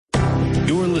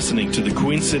You're listening to the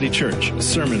Queen City Church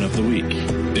Sermon of the Week.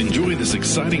 Enjoy this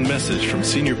exciting message from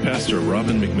Senior Pastor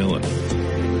Robin McMillan.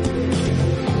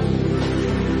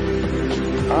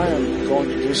 I am going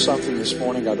to do something this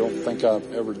morning I don't think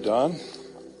I've ever done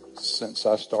since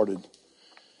I started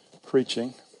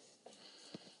preaching.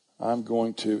 I'm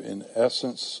going to, in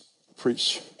essence,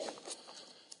 preach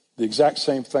the exact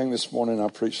same thing this morning I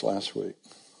preached last week.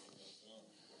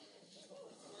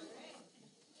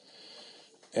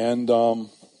 And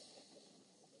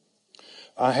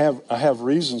I have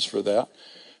reasons for that.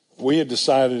 We had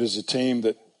decided as a team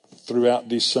that throughout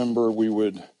December we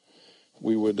would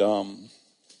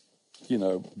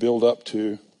build up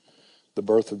to the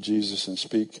birth of Jesus and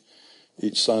speak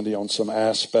each Sunday on some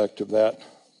aspect of that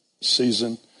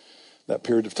season, that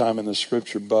period of time in the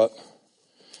Scripture. But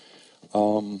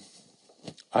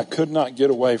I could not get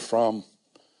away from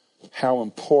how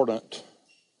important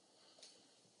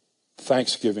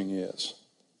Thanksgiving is.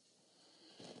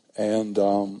 And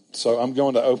so I'm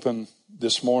going to open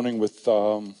this morning with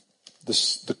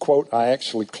the quote I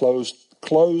actually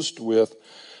closed with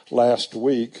last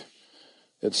week.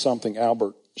 It's something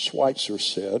Albert Schweitzer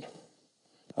said.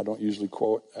 I don't usually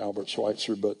quote Albert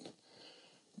Schweitzer, but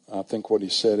I think what he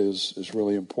said is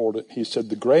really important. He said,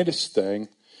 "The greatest thing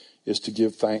is to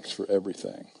give thanks for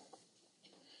everything.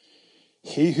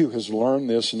 He who has learned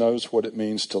this knows what it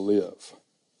means to live.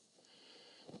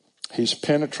 He's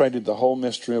penetrated the whole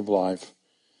mystery of life,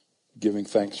 giving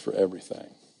thanks for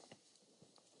everything."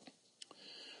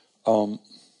 Over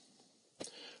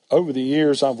the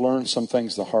years, I've learned some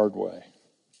things the hard way.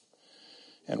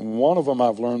 And one of them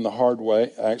I've learned the hard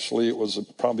way. Actually, it was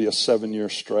probably a 7-year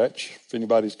stretch. If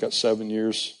anybody's got 7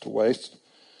 years to waste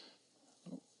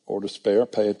or to spare,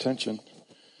 pay attention.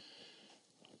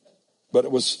 But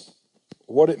it was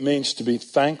what it means to be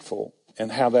thankful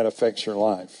and how that affects your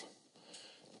life.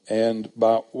 And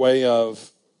by way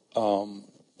of, a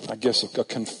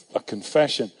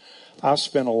confession, I've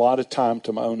spent a lot of time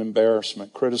to my own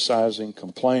embarrassment, criticizing,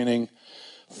 complaining,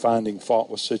 finding fault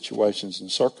with situations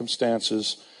and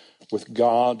circumstances, with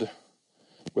God,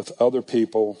 with other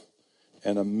people,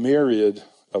 and a myriad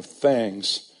of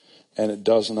things, and it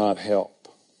does not help.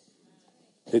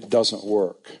 It doesn't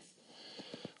work.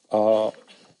 I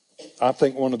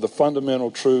think one of the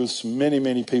fundamental truths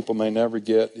many people may never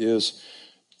get is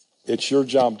it's your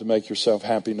job to make yourself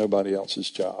happy, nobody else's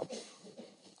job.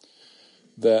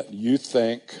 That you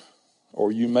think,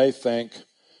 or you may think,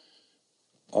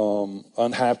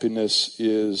 unhappiness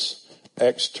is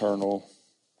external,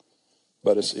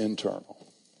 but it's internal.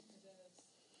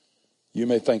 You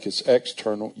may think it's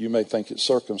external, you may think it's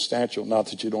circumstantial, not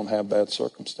that you don't have bad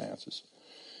circumstances.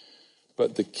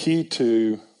 But the key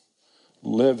to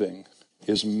living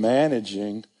is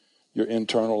managing your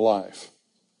internal life.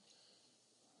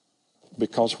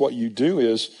 Because what you do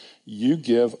is you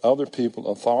give other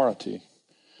people authority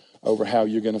over how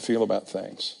you're going to feel about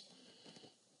things.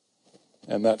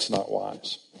 And that's not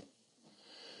wise.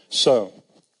 So,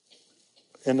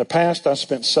 in the past, I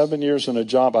spent 7 years in a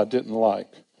job I didn't like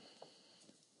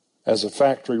as a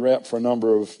factory rep for a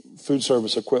number of food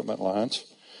service equipment lines.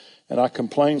 And I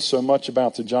complained so much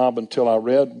about the job until I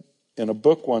read in a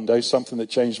book one day something that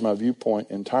changed my viewpoint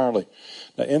entirely.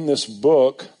 Now, in this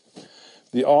book,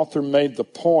 the author made the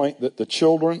point that the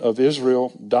children of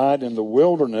Israel died in the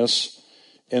wilderness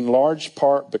in large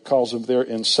part because of their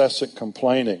incessant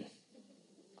complaining.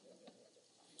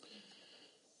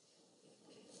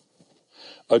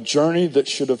 A journey that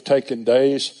should have taken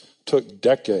days took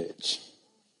decades.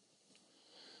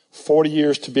 40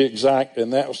 years to be exact,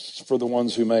 and that was for the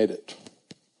ones who made it.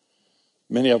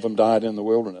 Many of them died in the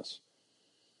wilderness.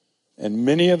 And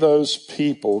many of those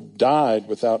people died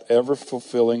without ever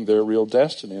fulfilling their real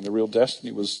destiny. And the real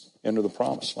destiny was enter the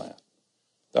promised land.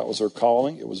 That was their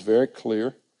calling. It was very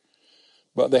clear.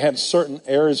 But they had certain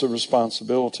areas of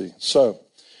responsibility. So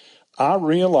I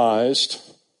realized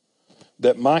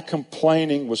that my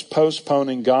complaining was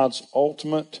postponing God's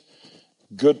ultimate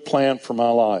good plan for my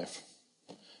life.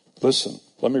 Listen,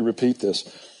 let me repeat this.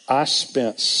 I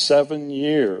spent 7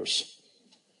 years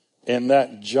in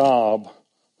that job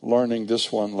learning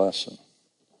this one lesson.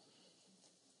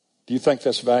 Do you think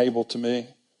that's valuable to me?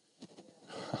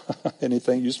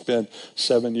 Anything you spend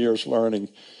 7 years learning,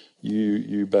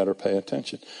 you better pay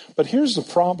attention. But here's the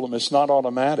problem. It's not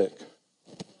automatic.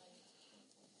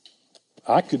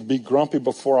 I could be grumpy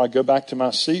before I go back to my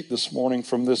seat this morning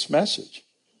from this message.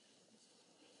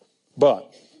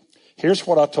 But here's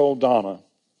what I told Donna.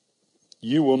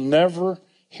 You will never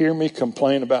hear me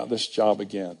complain about this job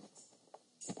again.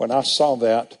 When I saw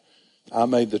that, I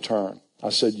made the turn. I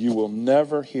said, you will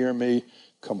never hear me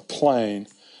complain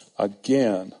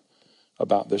again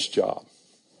about this job.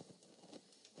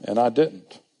 And I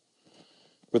didn't.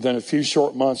 Within a few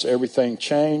short months, everything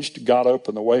changed. God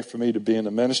opened the way for me to be in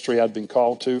the ministry I'd been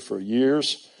called to for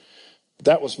years.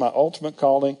 That was my ultimate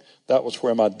calling. That was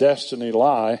where my destiny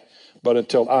lay. But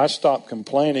until I stopped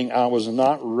complaining, I was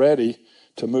not ready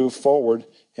to move forward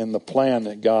in the plan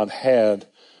that God had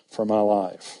for my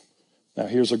life. Now,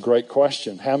 here's a great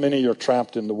question. How many are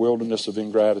trapped in the wilderness of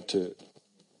ingratitude?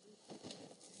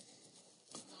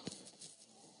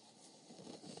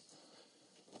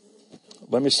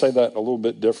 Let me say that a little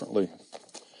bit differently.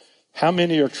 How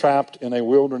many are trapped in a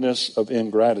wilderness of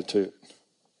ingratitude?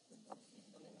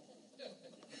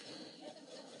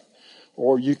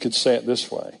 Or you could say it this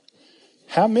way.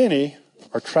 How many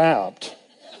are trapped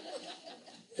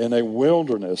in a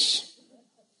wilderness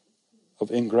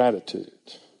of ingratitude?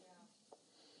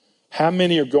 How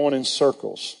many are going in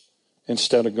circles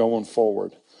instead of going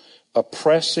forward,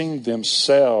 oppressing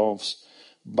themselves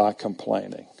by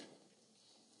complaining?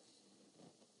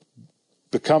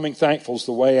 Becoming thankful is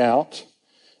the way out.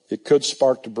 It could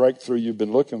spark the breakthrough you've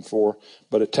been looking for,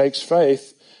 but it takes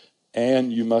faith,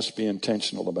 and you must be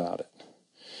intentional about it.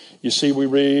 You see, we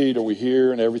read or we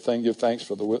hear and everything, give thanks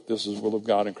for this is the will of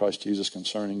God in Christ Jesus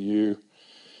concerning you.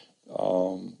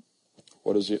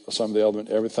 What is it? Some of the element,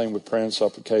 everything with prayer and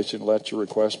supplication, let your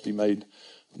requests be made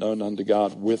known unto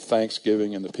God with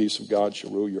thanksgiving, and the peace of God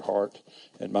shall rule your heart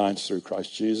and minds through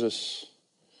Christ Jesus.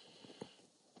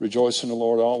 Rejoice in the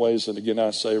Lord always. And again, I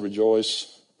say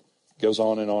rejoice. It goes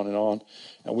on and on and on.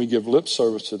 And we give lip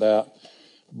service to that.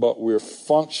 But we're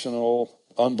functional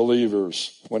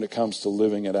unbelievers when it comes to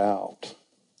living it out.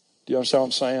 Do you understand what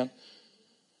I'm saying?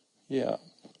 Yeah.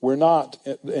 We're not.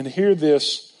 And hear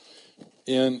this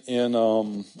in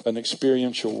an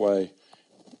experiential way.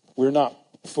 We're not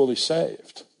fully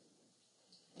saved.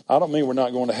 I don't mean we're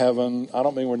not going to heaven. I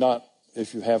don't mean we're not, I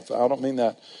don't mean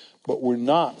that. But we're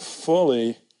not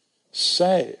fully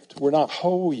saved. We're not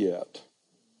whole yet.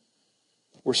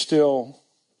 We're still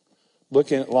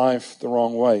looking at life the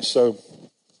wrong way. So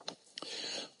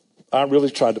I really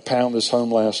tried to pound this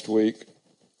home last week,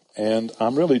 and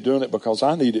I'm really doing it because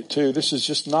I need it too. This is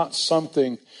just not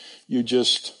something you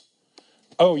just,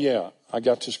 oh yeah, I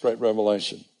got this great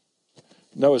revelation.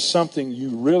 No, it's something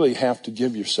you really have to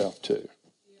give yourself to.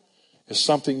 It's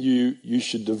something you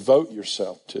should devote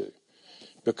yourself to,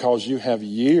 because you have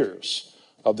years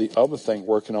of the other thing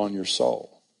working on your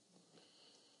soul.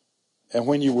 And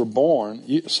when you were born,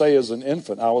 say as an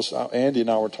infant, Andy and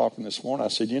I were talking this morning. I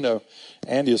said,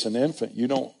 Andy, as an infant,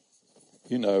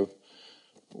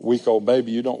 week-old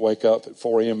baby, you don't wake up at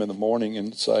 4 a.m. in the morning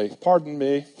and say, pardon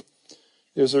me,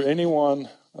 is there anyone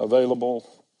available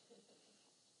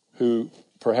who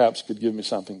perhaps could give me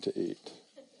something to eat?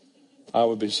 I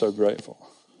would be so grateful.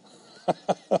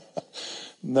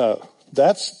 No,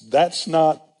 that's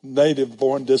not native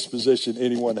born disposition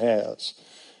anyone has.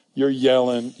 You're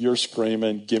yelling, you're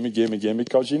screaming, gimme, gimme, gimme,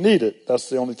 because you need it. That's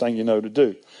the only thing you know to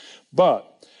do. But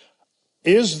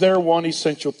is there one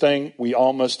essential thing we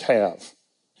all must have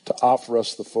to offer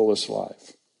us the fullest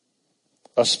life?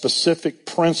 A specific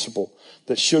principle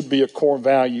that should be a core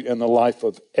value in the life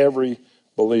of every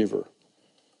believer.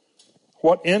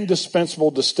 What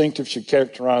indispensable distinctive should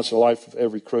characterize the life of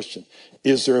every Christian?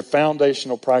 Is there a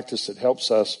foundational practice that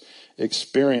helps us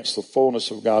experience the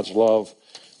fullness of God's love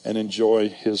and enjoy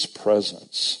his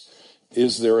presence?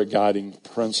 Is there a guiding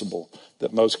principle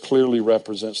that most clearly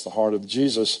represents the heart of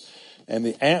Jesus? And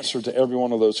the answer to every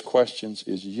one of those questions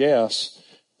is yes.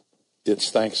 It's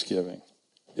thanksgiving.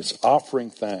 It's offering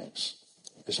thanks.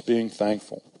 It's being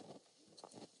thankful.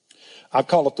 I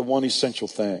call it the one essential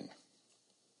thing.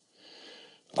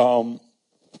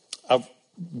 I've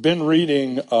been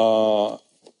reading Ann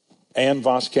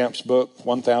Voskamp's book,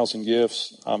 1,000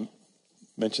 Gifts. I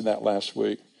mentioned that last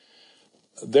week.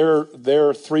 There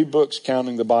are 3 books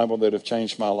counting the Bible that have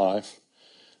changed my life.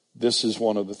 This is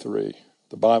one of the 3.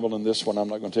 The Bible and this one. I'm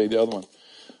not going to tell you the other one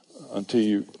until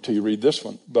you read this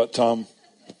one. But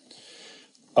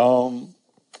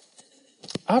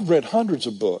I've read hundreds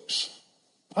of books.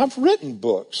 I've written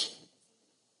books.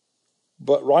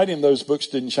 But writing those books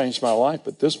didn't change my life,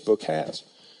 but this book has.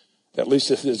 At least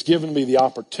it has given me the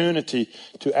opportunity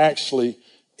to actually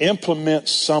implement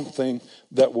something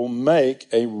that will make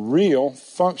a real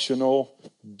functional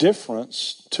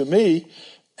difference to me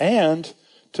and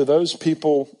to those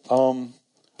people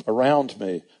around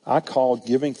me. I call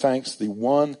giving thanks the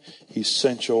one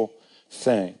essential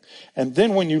thing. And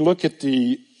then when you look at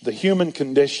the human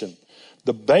condition,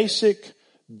 the basic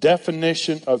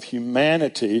definition of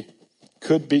humanity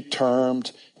could be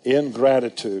termed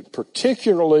ingratitude,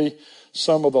 particularly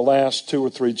some of the last 2 or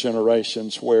 3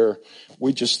 generations where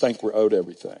we just think we're owed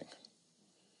everything.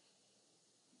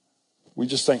 We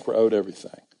just think we're owed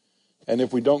everything. And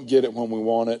if we don't get it when we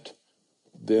want it,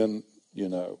 then,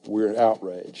 we're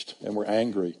outraged and we're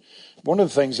angry. One of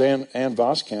the things Ann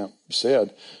Voskamp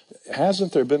said,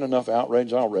 hasn't there been enough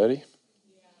outrage already?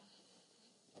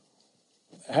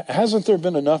 Hasn't there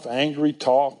been enough angry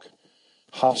talk,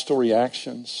 hostile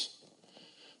reactions?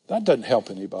 That doesn't help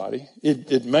anybody.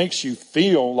 It makes you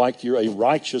feel like you're a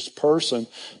righteous person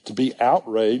to be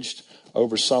outraged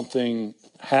over something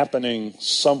happening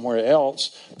somewhere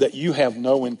else that you have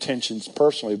no intentions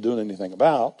personally of doing anything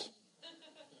about.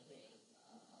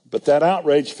 But that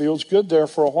outrage feels good there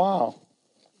for a while.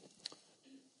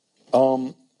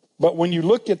 But when you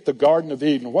look at the Garden of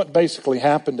Eden, what basically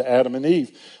happened to Adam and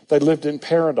Eve? They lived in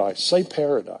paradise. Say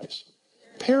paradise.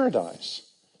 Paradise.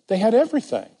 They had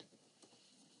everything.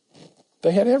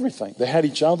 They had everything. They had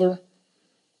each other.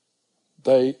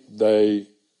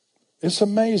 It's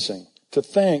amazing to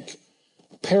think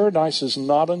paradise is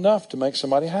not enough to make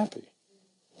somebody happy.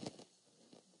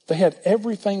 They had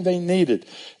everything they needed,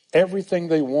 everything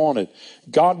they wanted.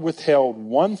 God withheld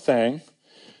one thing,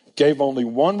 gave only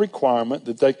one requirement,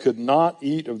 that they could not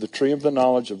eat of the tree of the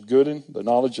knowledge of good and the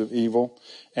knowledge of evil.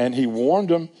 And he warned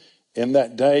them, in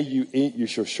that day you eat, you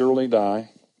shall surely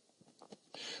die.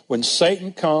 When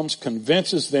Satan comes,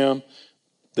 convinces them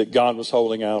that God was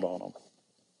holding out on them.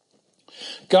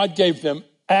 God gave them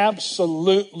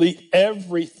absolutely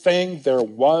everything there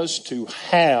was to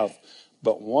have,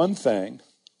 but one thing.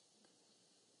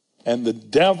 And the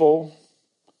devil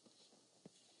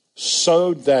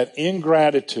sowed that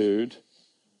ingratitude,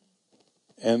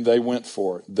 and they went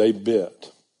for it. They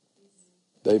bit.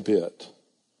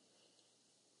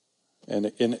 And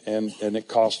it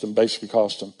cost them, basically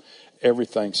cost them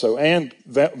everything. So Ann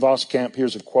Voskamp,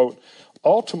 here's a quote.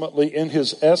 Ultimately, in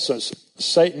his essence,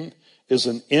 Satan is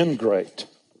an ingrate.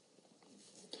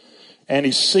 And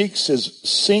he sinks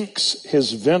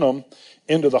his venom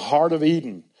into the heart of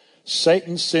Eden.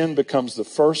 Satan's sin becomes the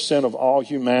first sin of all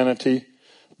humanity,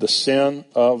 the sin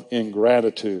of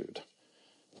ingratitude.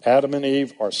 Adam and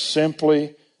Eve are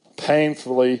simply,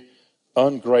 painfully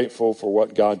ungrateful for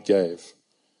what God gave.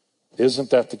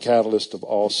 Isn't that the catalyst of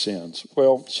all sins?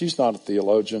 Well, she's not a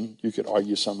theologian. You could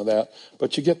argue some of that,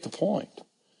 but you get the point.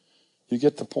 You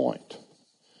get the point.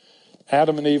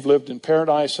 Adam and Eve lived in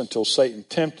paradise until Satan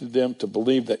tempted them to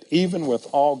believe that even with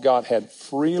all God had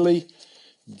freely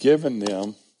given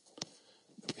them,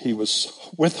 he was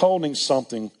withholding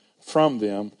something from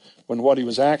them, when what he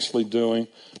was actually doing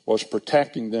was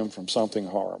protecting them from something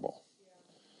horrible.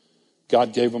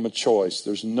 God gave them a choice.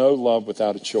 There's no love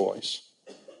without a choice.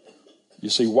 You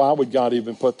see, why would God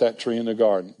even put that tree in the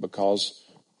garden? Because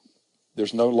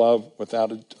there's no love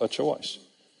without a choice.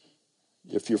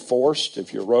 If you're forced,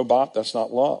 if you're a robot, that's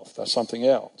not love. That's something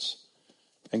else.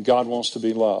 And God wants to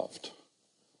be loved.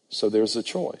 So there's a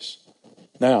choice.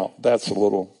 Now, that's a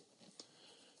little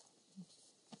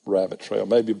rabbit trail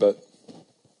maybe, but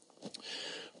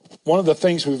one of the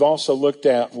things we've also looked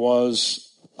at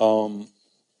was Luke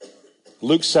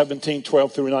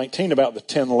 17:12-19 about the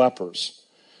 10 lepers.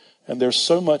 And there's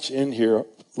so much in here.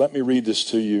 Let me read this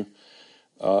to you.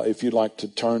 If you'd like to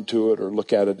turn to it or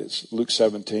look at it, it's Luke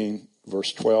 17,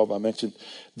 verse 12. I mentioned.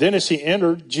 Then as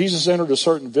Jesus entered a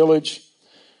certain village.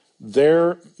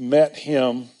 There met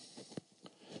him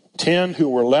 10 who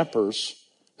were lepers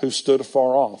who stood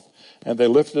afar off. And they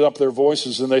lifted up their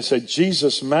voices and they said,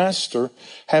 Jesus, Master,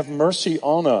 have mercy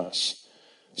on us.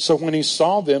 So when he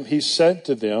saw them, he said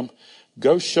to them,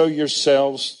 go show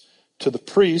yourselves to the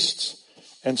priests.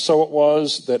 And so it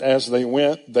was that as they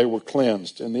went, they were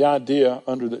cleansed. And the idea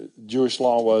under the Jewish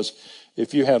law was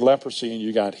if you had leprosy and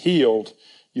you got healed,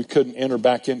 you couldn't enter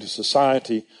back into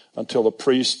society until the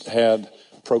priest had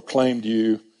proclaimed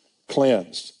you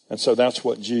cleansed. And so that's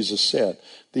what Jesus said.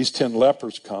 These 10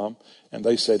 lepers come and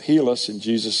they said, heal us. And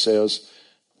Jesus says,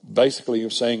 basically he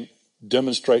was saying,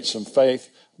 demonstrate some faith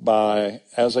by,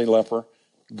 as a leper,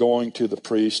 going to the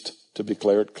priest to be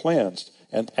declared cleansed.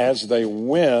 And as they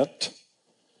went,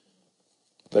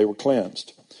 they were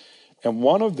cleansed. And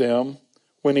one of them,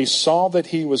 when he saw that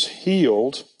he was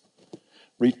healed,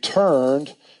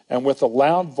 returned and with a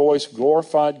loud voice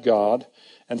glorified God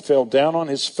and fell down on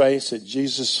his face at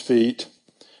Jesus' feet,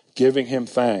 giving him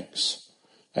thanks.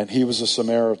 And he was a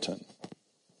Samaritan.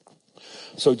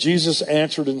 So Jesus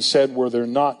answered and said, were there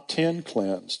not 10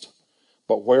 cleansed?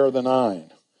 But where are the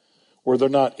 9? Were there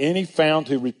not any found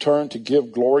who returned to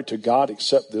give glory to God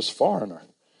except this foreigner?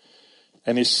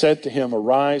 And he said to him,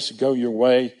 arise, go your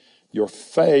way. Your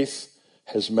faith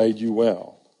has made you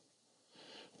well.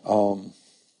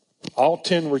 All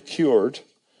 10 were cured.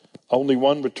 Only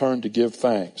one returned to give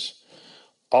thanks.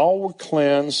 All were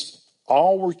cleansed.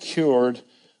 All were cured.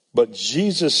 But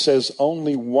Jesus says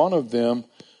only one of them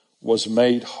was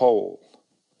made whole.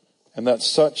 And that's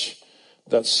such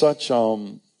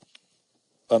an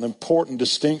important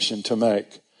distinction to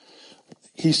make.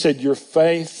 He said, your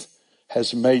faith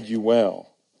has made you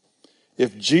well.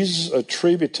 If Jesus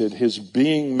attributed his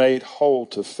being made whole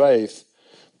to faith,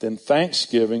 then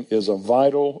thanksgiving is a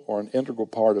vital or an integral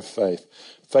part of faith.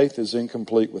 Faith is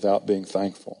incomplete without being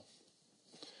thankful.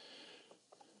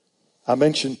 I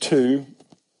mentioned too,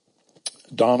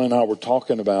 Donna and I were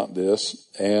talking about this,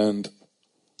 and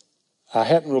I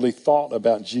hadn't really thought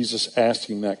about Jesus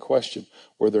asking that question.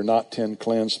 Were there not 10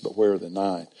 cleansed, but where are the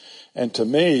 9? And to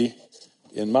me,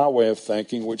 in my way of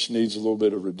thinking, which needs a little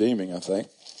bit of redeeming, I think,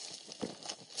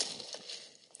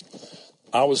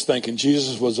 I was thinking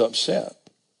Jesus was upset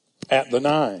at the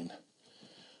 9.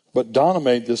 But Donna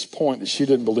made this point that she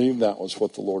didn't believe that was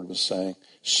what the Lord was saying.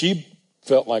 She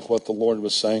felt like what the Lord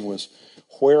was saying was,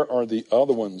 where are the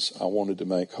other ones I wanted to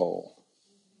make whole?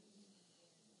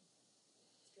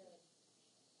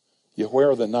 Yeah, where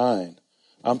are the 9?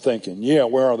 I'm thinking, yeah,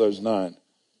 where are those 9?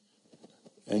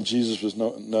 And Jesus was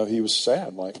no, he was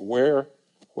sad. Like, where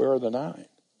are the 9?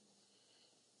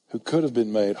 Who could have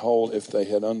been made whole if they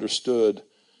had understood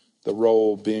the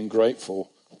role being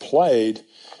grateful played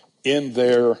in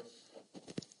their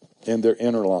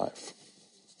inner life.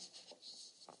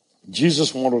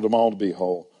 Jesus wanted them all to be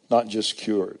whole, not just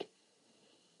cured.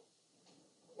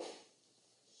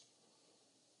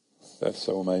 That's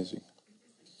so amazing.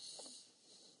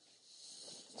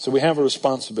 So we have a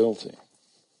responsibility.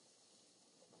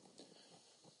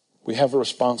 We have a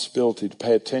responsibility to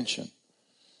pay attention.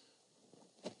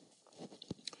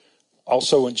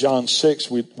 Also in John 6,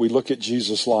 we look at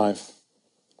Jesus' life.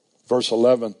 Verse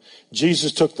 11,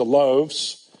 Jesus took the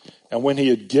loaves, and when he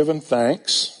had given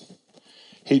thanks,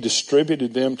 he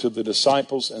distributed them to the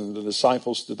disciples, and the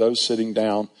disciples to those sitting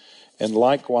down, and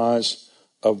likewise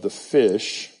of the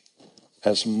fish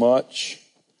as much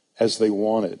as they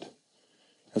wanted.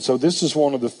 And so this is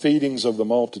one of the feedings of the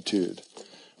multitude.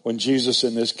 When Jesus,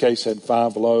 in this case, had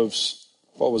 5 loaves,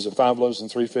 what was it, 5 loaves and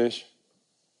 3 fish?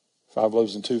 5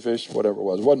 loaves and 2 fish, whatever it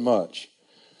was. It wasn't much.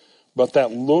 But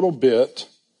that little bit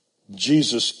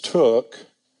Jesus took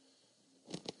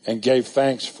and gave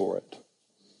thanks for it.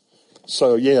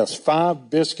 So yes, 5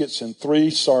 biscuits and 3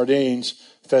 sardines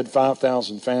fed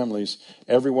 5,000 families.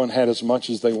 Everyone had as much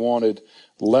as they wanted.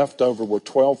 Left over were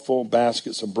 12 full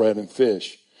baskets of bread and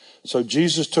fish. So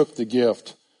Jesus took the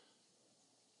gift,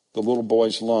 the little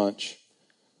boy's lunch,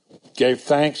 gave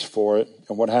thanks for it,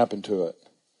 and what happened to it?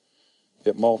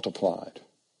 It multiplied.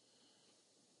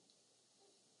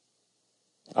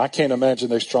 I can't imagine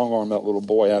they strong-armed that little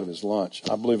boy out of his lunch.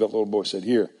 I believe that little boy said,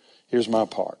 here's my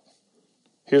part.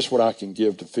 Here's what I can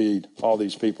give to feed all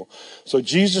these people. So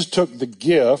Jesus took the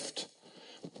gift,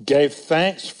 gave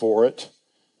thanks for it,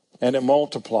 and it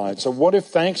multiplied. So what if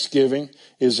Thanksgiving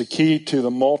is a key to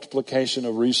the multiplication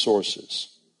of resources?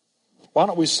 Why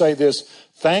don't we say this?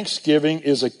 Thanksgiving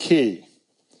is a key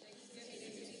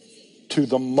to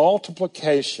the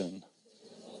multiplication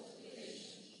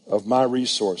of my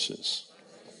resources.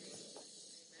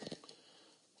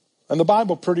 And the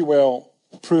Bible pretty well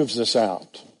proves this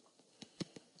out.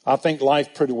 I think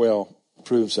life pretty well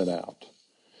proves it out.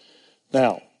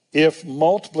 Now, if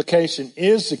multiplication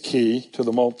is the key to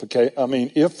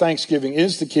the if Thanksgiving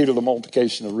is the key to the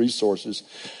multiplication of resources,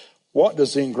 what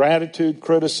does ingratitude,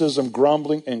 criticism,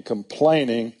 grumbling, and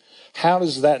complaining, how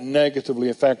does that negatively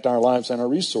affect our lives and our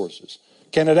resources?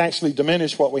 Can it actually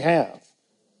diminish what we have?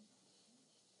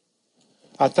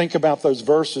 I think about those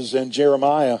verses in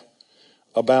Jeremiah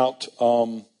about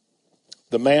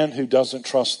the man who doesn't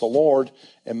trust the Lord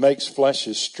and makes flesh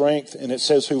his strength. And it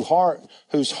says,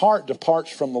 whose heart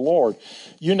departs from the Lord.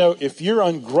 You know, if you're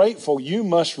ungrateful, you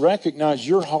must recognize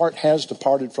your heart has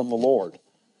departed from the Lord.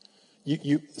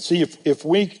 You see, if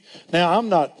we, now I'm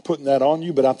not putting that on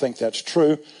you, but I think that's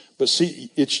true. But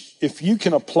see, if you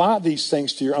can apply these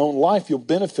things to your own life, you'll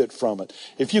benefit from it.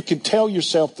 If you can tell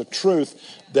yourself the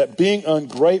truth that being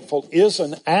ungrateful is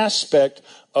an aspect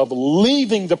of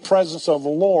leaving the presence of the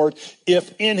Lord,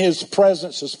 if in his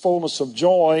presence is fullness of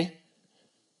joy,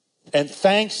 and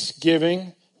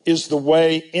thanksgiving is the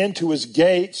way into his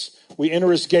gates. We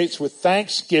enter his gates with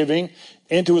thanksgiving,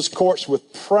 into his courts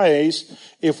with praise.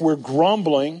 If we're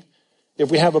grumbling,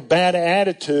 if we have a bad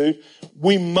attitude,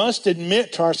 we must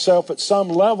admit to ourselves at some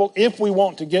level, if we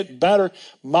want to get better,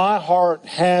 my heart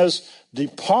has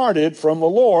departed from the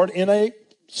Lord in a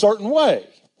certain way.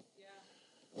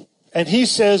 And he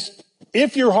says,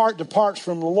 If your heart departs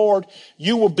from the Lord,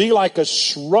 you will be like a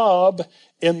shrub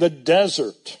in the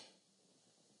desert,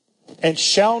 and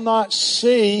shall not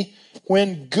see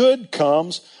when good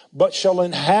comes, but shall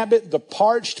inhabit the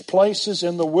parched places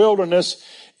in the wilderness,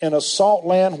 in a salt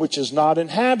land which is not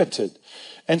inhabited.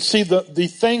 And see, the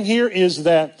thing here is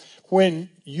that when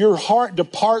your heart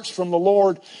departs from the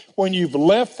Lord, when you've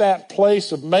left that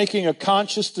place of making a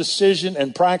conscious decision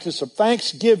and practice of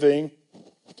thanksgiving,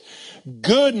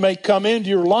 good may come into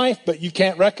your life, but you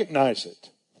can't recognize it.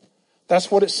 That's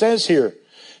what it says here.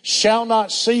 Shall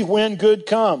not see when good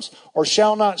comes, or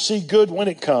shall not see good when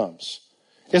it comes.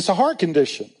 It's a heart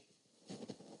condition.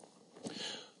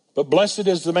 But blessed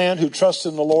is the man who trusts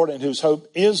in the Lord and whose hope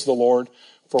is the Lord.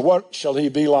 For what shall he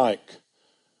be like?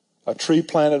 A tree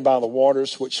planted by the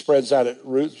waters, which spreads out its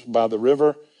roots by the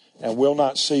river, and will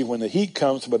not see when the heat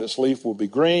comes, but its leaf will be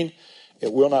green.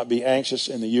 It will not be anxious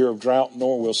in the year of drought,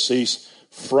 nor will cease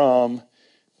from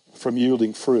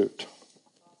yielding fruit.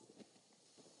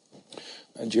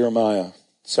 And Jeremiah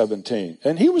 17.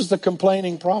 And he was the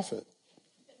complaining prophet.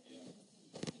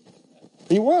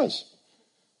 He was.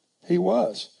 He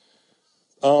was.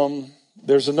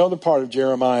 There's another part of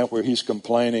Jeremiah where he's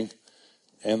complaining,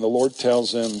 and the Lord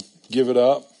tells him, give it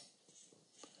up.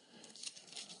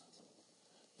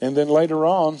 And then later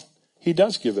on, he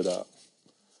does give it up.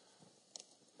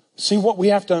 See, what we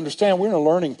have to understand, we're in a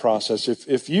learning process.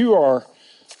 If you are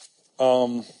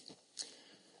a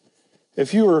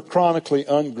chronically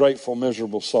ungrateful,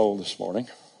 miserable soul this morning,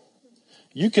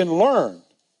 you can learn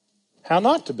how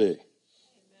not to be.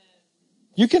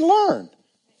 You can learn.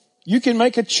 You can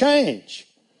make a change.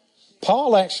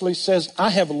 Paul actually says,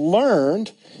 I have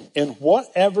learned in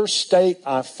whatever state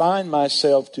I find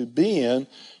myself to be in,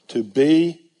 to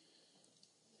be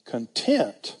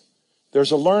content. There's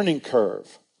a learning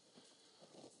curve.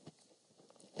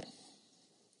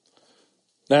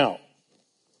 Now,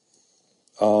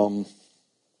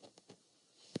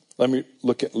 let me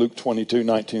look at Luke 22,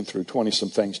 19 through 20, some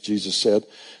things Jesus said.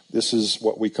 This is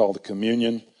what we call the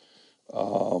communion.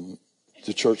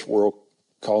 The church world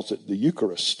calls it the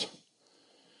Eucharist.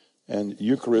 And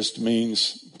Eucharist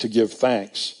means to give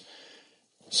thanks.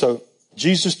 So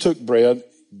Jesus took bread,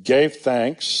 gave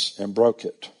thanks, and broke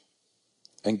it.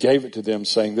 And gave it to them,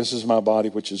 saying, this is my body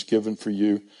which is given for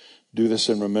you. Do this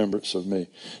in remembrance of me.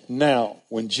 Now,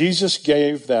 when Jesus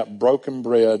gave that broken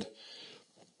bread,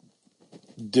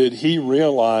 did he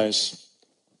realize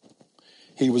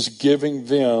he was giving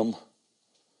them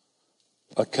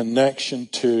a connection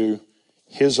to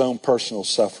his own personal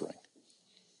suffering?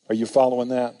 Are you following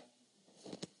that?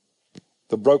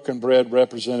 The broken bread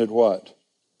represented what?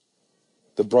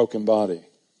 The broken body.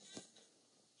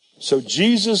 So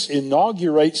Jesus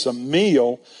inaugurates a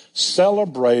meal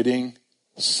celebrating,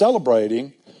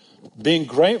 being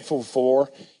grateful for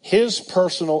his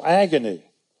personal agony.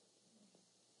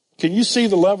 Can you see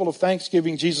the level of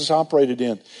thanksgiving Jesus operated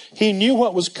in? He knew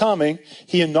what was coming.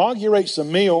 He inaugurates a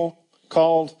meal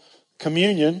called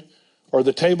communion, or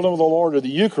the table of the Lord, or the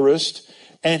Eucharist,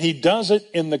 and he does it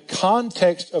in the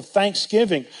context of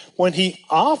thanksgiving, when he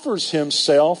offers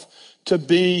himself to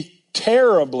be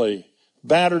terribly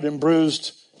battered and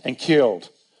bruised and killed.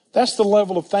 That's the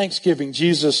level of thanksgiving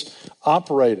Jesus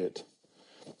operated.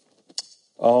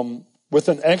 With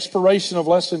an expiration of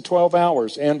less than 12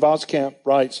 hours, Ann Voskamp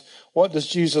writes, what does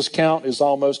Jesus count is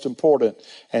almost important.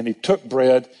 And he took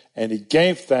bread, and he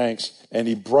gave thanks, and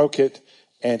he broke it,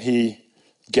 and he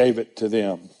gave it to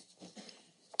them.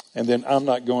 And then I'm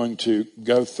not going to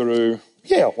go through,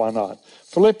 why not?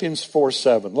 Philippians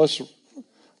 4:7. Let's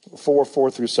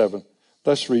 4 through 7.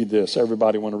 Let's read this.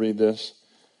 Everybody want to read this?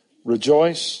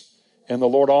 Rejoice in the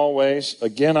Lord always.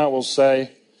 Again, I will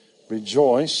say,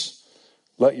 rejoice.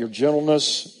 Let your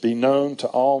gentleness be known to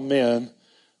all men.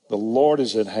 The Lord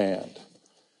is at hand.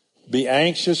 Be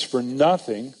anxious for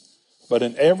nothing, but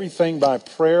in everything by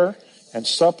prayer and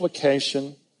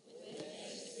supplication,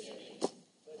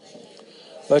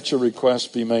 let your requests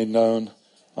be made known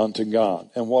unto God.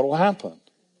 And what will happen?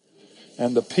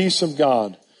 And the peace of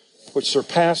God, which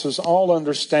surpasses all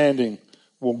understanding,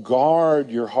 will guard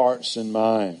your hearts and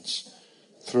minds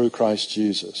through Christ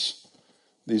Jesus.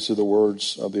 These are the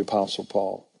words of the Apostle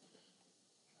Paul.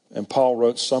 And Paul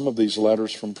wrote some of these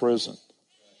letters from prison.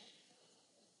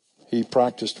 He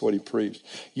practiced what he preached.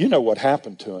 You know what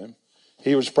happened to him.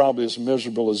 He was probably as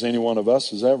miserable as any one of us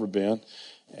has ever been.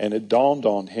 And it dawned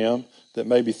on him that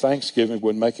maybe Thanksgiving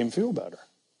would make him feel better.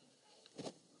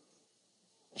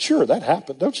 Sure, that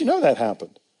happened. Don't you know that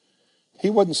happened? He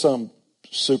wasn't some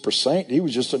super saint. He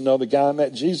was just another guy that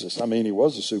met Jesus. I mean, he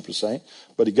was a super saint,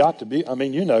 but he got to be,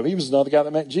 he was another guy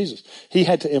that met Jesus. He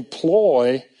had to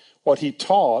employ what he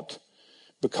taught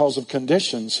because of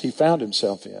conditions he found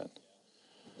himself in.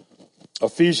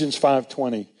 Ephesians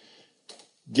 5:20,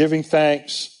 giving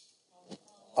thanks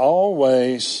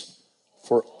always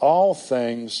for all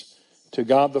things to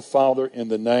God the Father in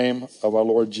the name of our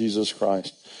Lord Jesus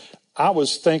Christ. I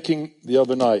was thinking the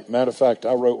other night, matter of fact,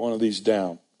 I wrote one of these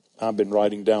down. I've been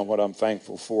writing down what I'm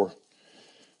thankful for.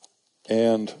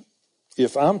 And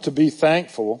if I'm to be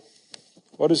thankful,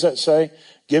 what does that say?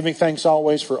 Giving thanks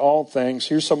always for all things.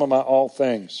 Here's some of my all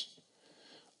things.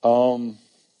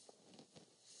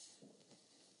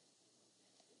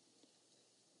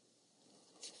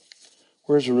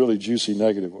 Where's a really juicy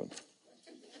negative one?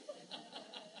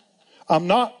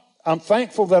 I'm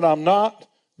thankful that I'm not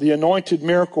the anointed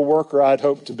miracle worker I'd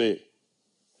hoped to be.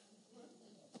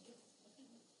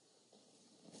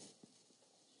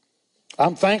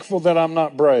 I'm thankful that I'm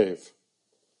not brave.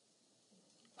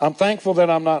 I'm thankful that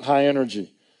I'm not high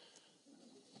energy.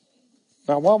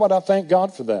 Now, why would I thank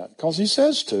God for that? Because he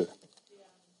says to.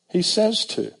 He says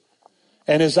to.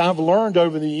 And as I've learned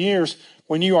over the years,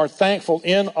 when you are thankful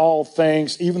in all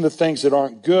things, even the things that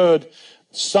aren't good,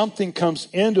 something comes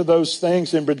into those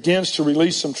things and begins to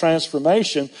release some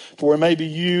transformation to where maybe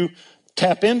you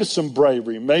tap into some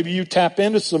bravery. Maybe you tap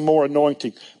into some more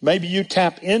anointing. Maybe you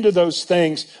tap into those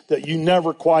things that you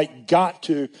never quite got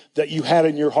to, that you had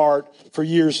in your heart for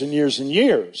years and years and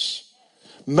years.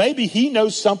 Maybe he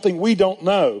knows something we don't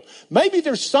know. Maybe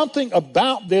there's something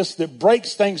about this that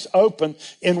breaks things open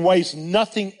in ways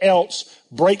nothing else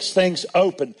breaks things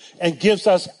open and gives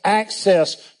us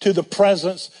access to the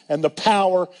presence and the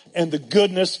power and the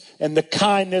goodness and the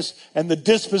kindness and the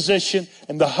disposition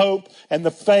and the hope and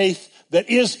the faith that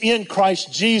is in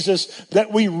Christ Jesus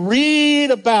that we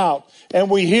read about and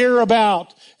we hear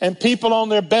about and people on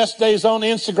their best days on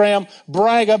Instagram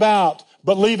brag about,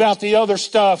 but leave out the other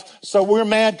stuff. So we're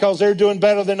mad because they're doing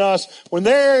better than us when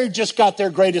they just got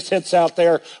their greatest hits out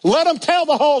there. Let them tell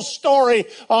the whole story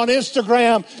on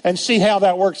Instagram and see how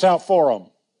that works out for them.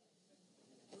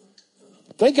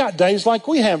 They got days like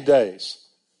we have days.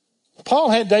 Paul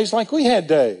had days like we had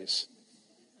days.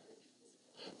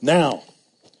 Now,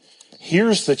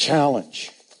 here's the challenge.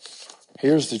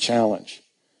 Here's the challenge.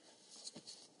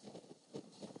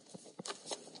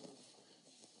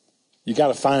 You got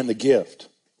to find the gift.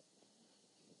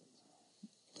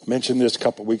 I mentioned this a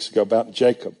couple of weeks ago about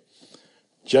Jacob.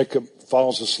 Jacob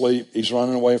falls asleep. He's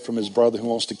running away from his brother who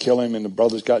wants to kill him, and the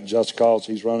brother's got just cause.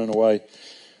 He's running away. In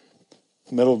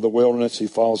the middle of the wilderness, he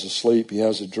falls asleep. He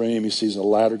has a dream. He sees a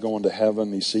ladder going to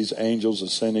heaven. He sees angels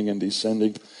ascending and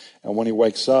descending. And when he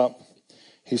wakes up,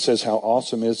 he says, how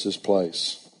awesome is this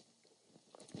place?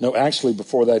 No, actually,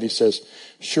 before that, he says,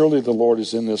 surely the Lord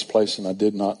is in this place and I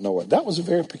did not know it. That was a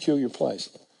very peculiar place.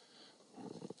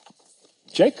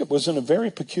 Jacob was in a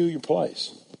very peculiar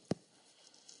place.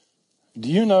 Do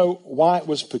you know why it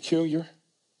was peculiar?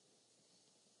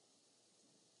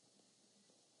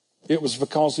 It was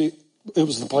because it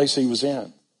was the place he was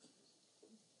in.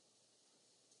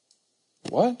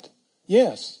 What?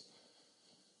 Yes.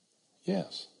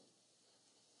 Yes.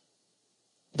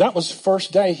 That was the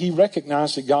first day he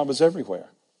recognized that God was everywhere.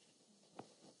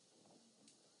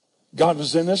 God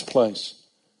was in this place.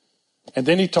 And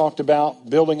then he talked about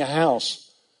building a house.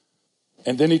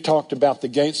 And then he talked about the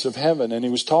gates of heaven. And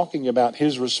he was talking about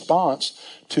his response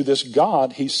to this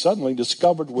God he suddenly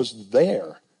discovered was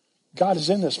there. God is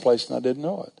in this place and I didn't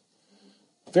know it.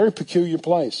 Very peculiar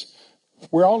place.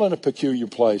 We're all in a peculiar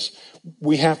place.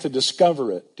 We have to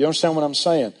discover it. Do you understand what I'm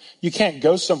saying? You can't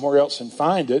go somewhere else and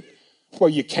find it. Well,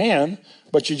 you can,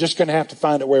 but you're just going to have to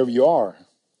find it wherever you are.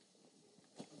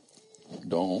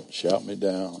 Don't shout me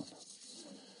down.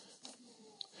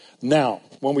 Now,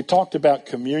 when we talked about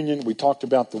communion, we talked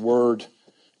about the word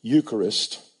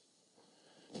Eucharist.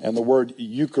 And the word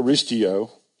Eucharistio,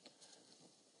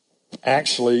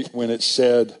 actually, when it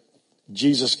said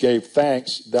Jesus gave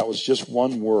thanks, that was just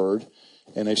one word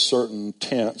in a certain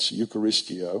tense,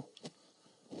 Eucharistio,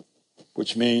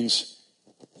 which means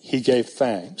he gave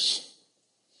thanks.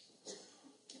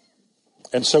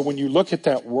 And so when you look at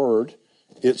that word,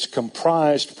 it's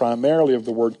comprised primarily of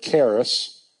the word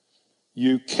charis,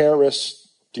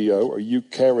 Eucharistio, or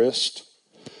Eucharist.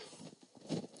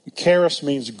 Charis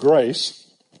means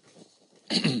grace.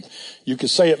 You could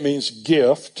say it means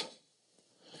gift,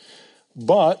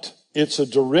 but it's a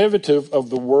derivative of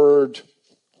the word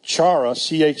chara,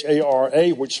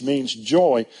 C-H-A-R-A, which means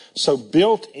joy. So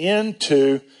built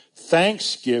into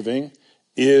thanksgiving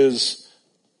is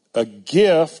a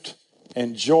gift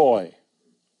and joy.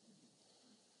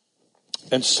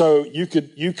 And so you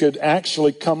could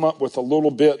actually come up with a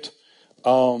little bit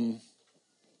of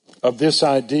this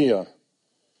idea.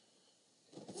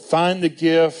 Find the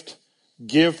gift,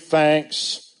 give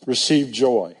thanks, receive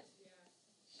joy.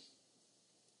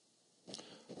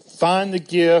 Find the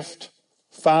gift,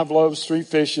 5 loaves, 3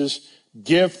 fishes,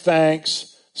 give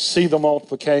thanks, see the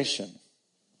multiplication.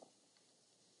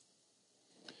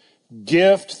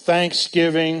 Gift,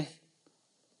 thanksgiving,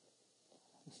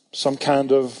 some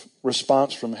kind of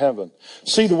response from heaven.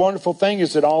 See, the wonderful thing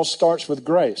is it all starts with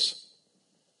grace.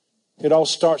 It all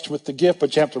starts with the gift,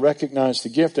 but you have to recognize the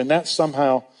gift, and that's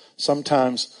somehow,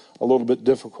 sometimes a little bit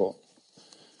difficult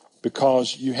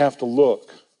because you have to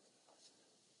look.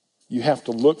 You have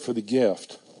to look for the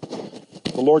gift.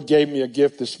 The Lord gave me a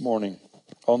gift this morning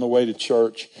on the way to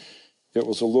church. It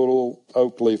was a little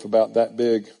oak leaf about that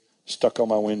big stuck on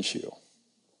my windshield.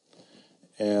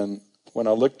 And when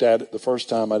I looked at it the first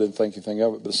time, I didn't think anything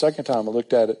of it. But the second time I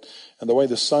looked at it, and the way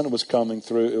the sun was coming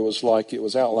through, it was like it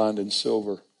was outlined in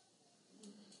silver.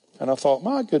 And I thought,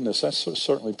 my goodness, that's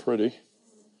certainly pretty.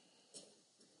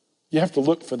 You have to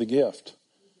look for the gift.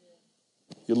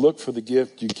 You look for the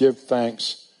gift, you give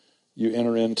thanks, you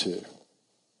enter into.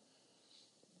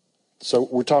 So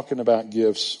we're talking about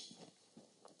gifts.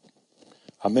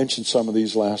 I mentioned some of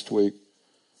these last week.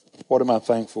 What am I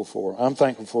thankful for? I'm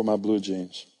thankful for my blue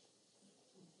jeans.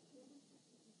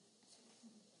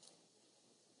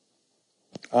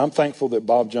 I'm thankful that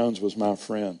Bob Jones was my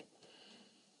friend.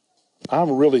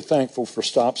 I'm really thankful for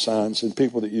stop signs and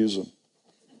people that use them.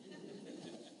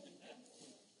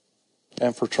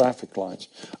 And for traffic lights.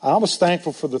 I was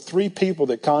thankful for the 3 people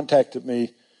that contacted me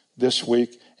this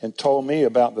week and told me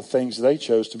about the things they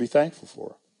chose to be thankful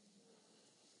for.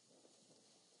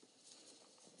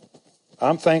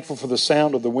 I'm thankful for the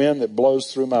sound of the wind that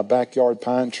blows through my backyard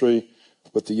pine tree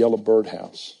with the yellow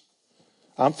birdhouse.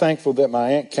 I'm thankful that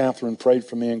my Aunt Catherine prayed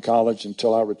for me in college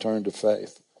until I returned to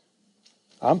faith.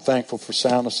 I'm thankful for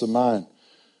soundness of mind.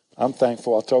 I'm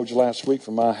thankful, I told you last week,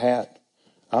 for my hat.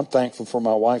 I'm thankful for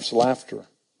my wife's laughter.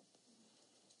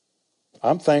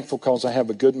 I'm thankful because I have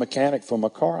a good mechanic for my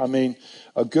car. I mean,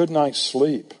 a good night's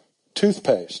sleep.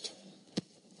 Toothpaste,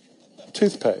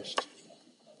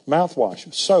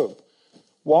 mouthwash, soap,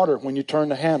 water when you turn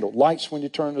the handle, lights when you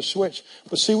turn the switch.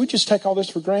 But see, we just take all this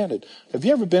for granted. Have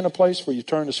you ever been a place where you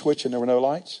turn the switch and there were no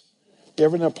lights? You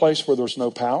ever been in a place where there's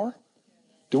no power?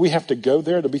 Do we have to go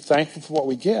there to be thankful for what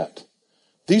we get?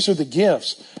 These are the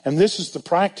gifts, and this is the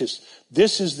practice.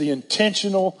 This is the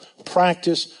intentional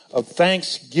practice of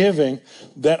thanksgiving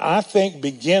that I think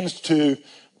begins to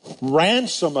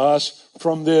ransom us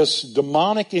from this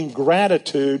demonic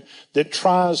ingratitude that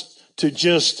tries to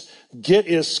just get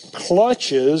its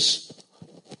clutches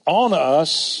on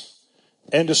us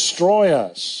and destroy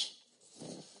us.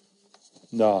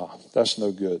 No, that's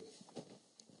no good.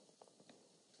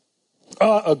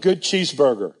 A good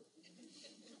cheeseburger.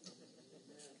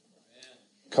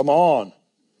 Come on.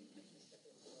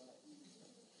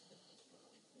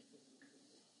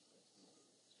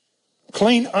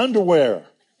 Clean underwear.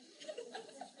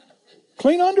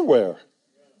 Clean underwear.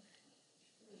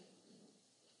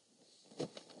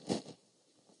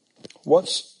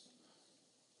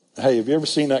 Hey, have you ever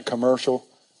seen that commercial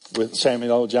with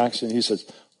Samuel L. Jackson? He says,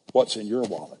 "What's in your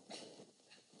wallet?"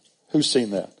 Who's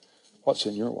seen that? What's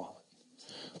in your wallet?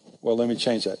 Well, let me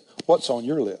change that. What's on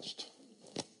your list?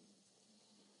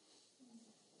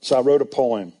 So I wrote a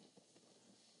poem.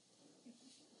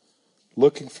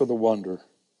 Looking for the wonder.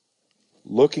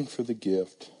 Looking for the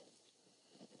gift.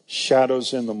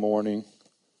 Shadows in the morning.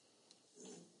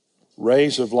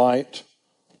 Rays of light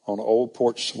on an old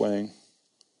porch swing.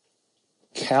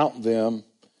 Count them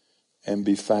and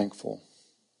be thankful.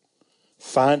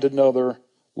 Find another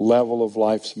level of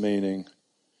life's meaning.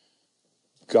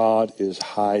 God is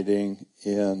hiding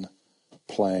in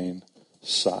plain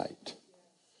sight.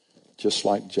 Just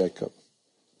like Jacob.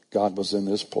 God was in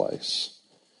this place,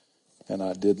 and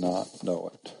I did not know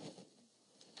it.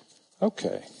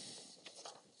 Okay.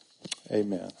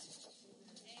 Amen.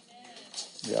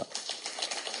 Yeah.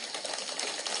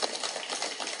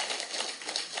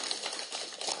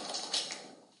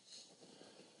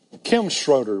 Kim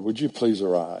Schroeder, would you please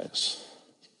arise?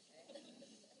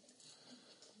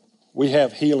 We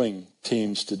have healing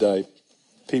teams today,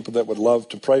 people that would love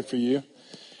to pray for you.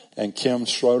 And Kim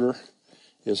Schroeder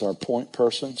is our point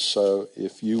person. So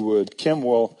if you would, Kim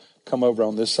will come over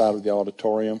on this side of the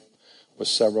auditorium with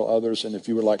several others. And if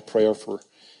you would like prayer for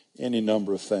any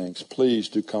number of things, please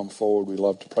do come forward. We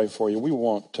love to pray for you. We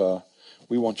want you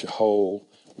whole.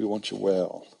 We want you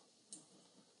well.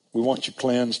 We want you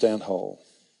cleansed and whole.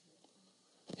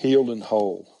 Healed and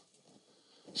whole.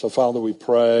 So Father, we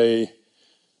pray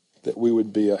that we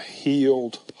would be a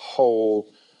healed,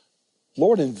 whole.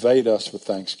 Lord, invade us with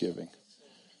thanksgiving.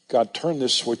 God, turn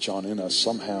this switch on in us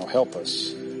somehow. Help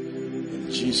us.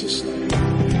 In Jesus' name.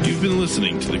 You've been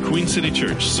listening to the Queen City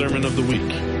Church Sermon of the Week.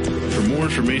 For more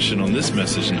information on this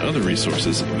message and other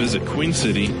resources, visit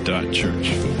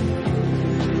queencity.church.